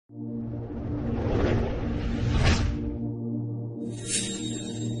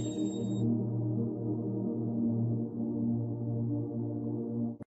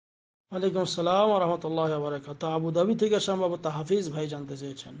ওয়ালাইকুম আসসালাম ওয়া রাহমাতুল্লাহি ওয়া বারাকাতুহু। আবুধাবি থেকে সম্ভবত হাফিজ ভাই জানতে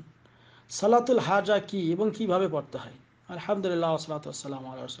চেয়েছেন সালাতুল হাজা কি এবং কিভাবে পড়তে হয়। আলহামদুলিল্লাহ ওয়াসসালাতু ওয়াসসালামু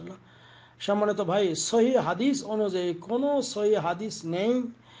আলা রাসূলিল্লাহ। সম্মানিত ভাই, সহিহ হাদিস অনুযায়ী কোনো সহিহ হাদিস নেই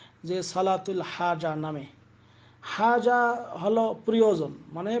যে সালাতুল হাজা নামে। হাজা হলো প্রয়োজন,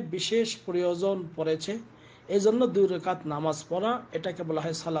 মানে বিশেষ প্রয়োজন পড়েছে, এই জন্য 2 রাকাত নামাজ পড়া, এটাকে বলা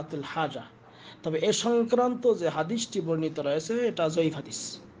হয় সালাতুল হাজা। তবে এ সংক্রান্ত যে হাদিসটি বর্ণিত রয়েছে এটা জয়ীফ হাদিস,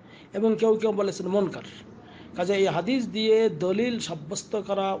 এবং কেউ কেউ বলেছেন মুনকার। কাজে এই হাদিস দিয়ে দলিল সাব্যস্ত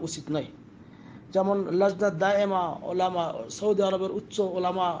করা উচিত নয়। যেমন লজনাত দায়েমা ওলামা, সৌদি আরবের উচ্চ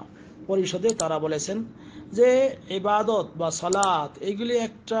ওলামা পরিষদে তারা বলেছেন যে ইবাদত বা সালাত এগুলি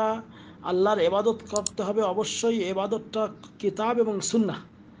একটা আল্লাহর ইবাদত করতে হবে, অবশ্যই ইবাদতটা কিতাব এবং সুন্নাহ,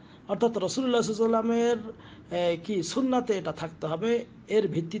 অর্থাৎ রাসূলুল্লাহ সাল্লাল্লাহু আলাইহি ওয়াসাল্লামের কি সুন্নাতে এটা থাকতে হবে, এর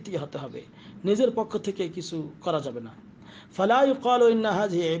ভিত্তিতেই হতে হবে, নিজের পক্ষ থেকে কিছু করা যাবে না। ফালা ইউকালু ইন্না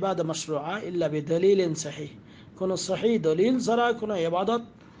হাযিহি ইবাদা মাশরুআ ইল্লা বিদালিলিন সহিহ, কোনো সহিহ দলিল ছাড়া কোনো ইবাদত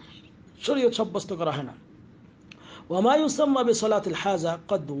শরীয়ত সাব্যস্ত করা হয় না। ওয়ামা ইউসাম্মা বিসালাতিল হাজা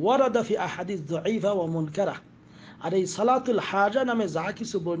ক্বাদ ওয়ারাদা ফি আহাদিস যায়ীফা ওয়া মুনকারা, আর এই সালাতুল হাজা নামে যা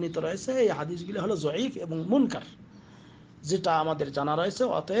কিছু বর্ণিত রয়েছে এই হাদিসগুলি হলো যায়ীফ এবং মুনকার, যেটা আমাদের জানা রয়েছে।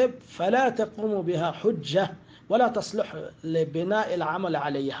 অতএব ফালা তাকুমু বিহা হুজ্জাহ ওয়ালা তাসলুহ লিবিনাইল আমাল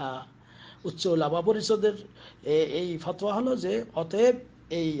আলাইহা। উচ্চ ওলামা পরিষদের এই ফতোয়া হলো যে অতএব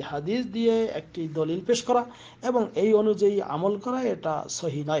এই হাদিস দিয়ে একটি দলিল পেশ করা এবং এই অনুযায়ী আমল করা এটা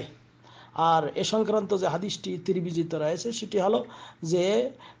সহি নয়। আর এ সংক্রান্ত যে হাদিসটি তিরমিজিতে রয়েছে সেটি হলো যে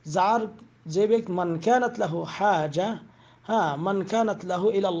যার যে ব্যক্তি মান কানাত লাহু হাজা, মান কানাত লাহু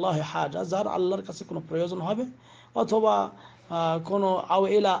ইলাল্লাহ হাজা, যার আল্লাহর কাছে কোনো প্রয়োজন হবে, অথবা কোনো আও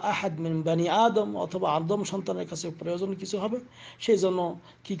ইলা আহাদ মিন বানি আদম, অথবা আদম সন্তানের কাছে প্রয়োজন কিছু হবে, সেই জন্য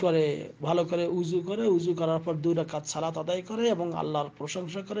কি করে, ভালো করে উজু করে, উজু করার পর 2 রাকাত সালাত আদায় করে এবং আল্লাহর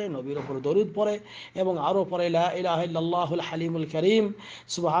প্রশংসা করে, নবীর উপর দরুদ পড়ে এবং আরও পড়ে লা ইলাহা ইল্লাল্লাহুল হালিমুল কারীম,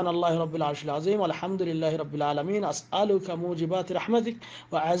 সুবহানাল্লাহি রাব্বিল আরশিল আযীম, আলহামদুলিল্লাহি রাব্বিল আলামিন, আসআলুকা মুজিবাতি রাহমাতিক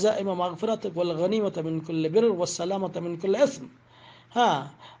ওয়া আযাইমা মাগফিরাতিক ওয়াল গনিমাতা মিন কুল্লি বির ওয়াস সালামাতা মিন কুল্লি ইসম। হ্যাঁ,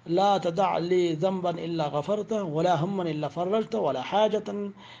 লা তাদা লি যামবান ইল্লা গাফারতা ওয়ালা হাম্মান ইল্লা ফাররাজতা ওয়ালা হাজাতান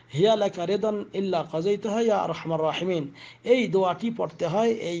হিয়া লাকা রিদান ইল্লা কাযাইতাহা ইয়া আরহামার রাহিমিন। এই দোয়াটি পড়তে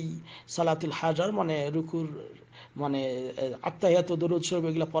হয় এই সালাতুল হাজার, মানে রুকুর, মানে আত্তাহিয়াত দরুদ শরীফ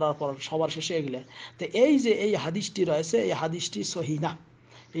এগুলো পড়ার পর সবার শেষে এগুলো। তো এই যে এই হাদিসটি রয়েছে এই হাদিসটি সহিহ না,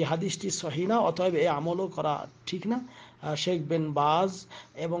 এই হাদিসটি সহিহ না, অতএব এই আমলও করা ঠিক না। শেখ বিন বাজ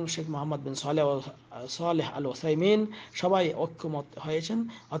এবং শেখ মোহাম্মদ বিন সালেহ আল ওসাইমিন সবাই ঐক্যমত হয়েছেন।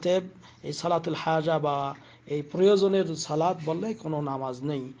 অতএব এই সালাতুল হাজা বা এই প্রয়োজনের সালাত বললে কোনো নামাজ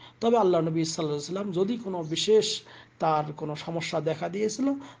নেই। তবে আল্লাহ নবী সাল্লাল্লাহু আলাইহি ওয়াসাল্লাম যদি কোনো বিশেষ তার কোনো সমস্যা দেখা দিয়েছিল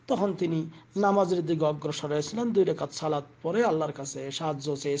তখন তিনি নামাজের দিকে অগ্রসর হয়েছিলেন, 2 রাকাত সালাত পরে আল্লাহর কাছে সাহায্য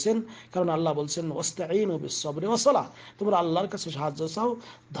চেয়েছেন, কারণ আল্লাহ বলছেন ওয়াস্তাঈনু বিস-সাবরি ওয়াস-সালাহ, তোমরা আল্লাহর কাছে সাহায্য চাও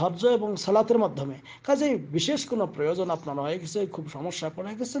ধৈর্য এবং সালাতের মাধ্যমে। কাজেই বিশেষ কোনো প্রয়োজন আপনার হয়ে গেছে, খুব সমস্যায়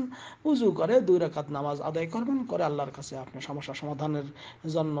পড়ে গেছেন, উজু করে 2 রাকাত নামাজ আদায় করবেন, করে আল্লাহর কাছে আপনি সমস্যা সমাধানের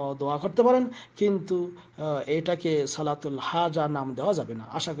জন্য দোয়া করতে পারেন, কিন্তু এটাকে সালাতুল হাজা নাম দেওয়া যাবে না।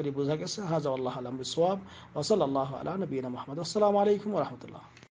 আশা করি বোঝা গেছে। হাজা আল্লাহ আলাম বিসওয়াব ওয়া সাল্লাল্লাহু আলা নবিয়িনা মুহাম্মদ। আসসালামু আলাইকুম ওয়া রাহমাতুল্লাহ।